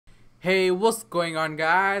Hey, what's going on,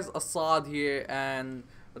 guys? Assad here, and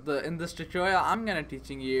in this tutorial I'm gonna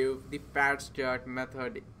teaching you the pad_start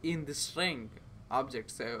method in the string object.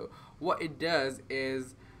 So what it does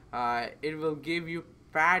is it will give you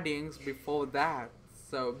paddings before that,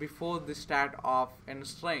 so before the start of a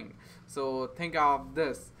string. So think of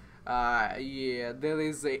this. Yeah, there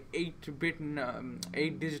is a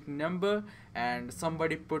 8-digit number, and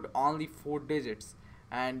somebody put only 4 digits,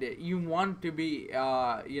 and you want to be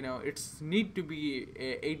it's need to be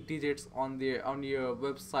 8 digits on your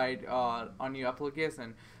website or on your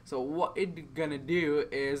application. So what it gonna do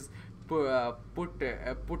is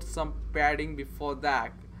put some padding before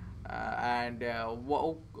that, and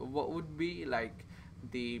what would be like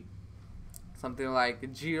the something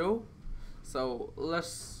like 0. So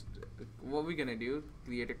let's what we're gonna do,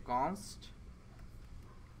 create a const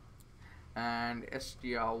and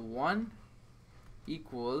str1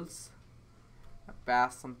 equals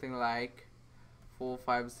pass something like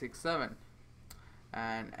 4567,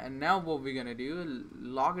 and now what we're gonna do,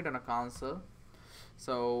 log it on a console.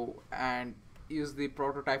 So and use the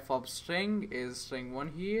prototype of string is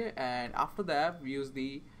string1 here, and after that we use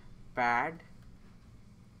the pad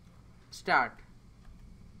start.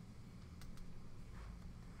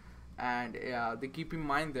 And the keep in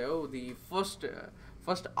mind though, the first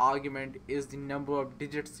argument is the number of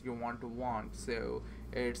digits you want. So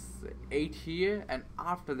it's 8 here, and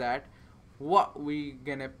after that what we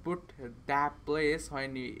gonna put that place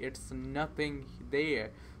when it's nothing there.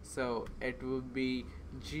 So it will be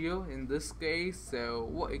 0 in this case. So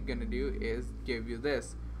what it's gonna do is give you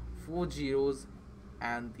this 4 zeros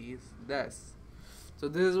and this. So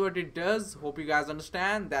this is what it does. Hope you guys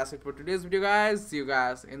understand. That's it for today's video, guys. See you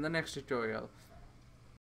guys in the next tutorial.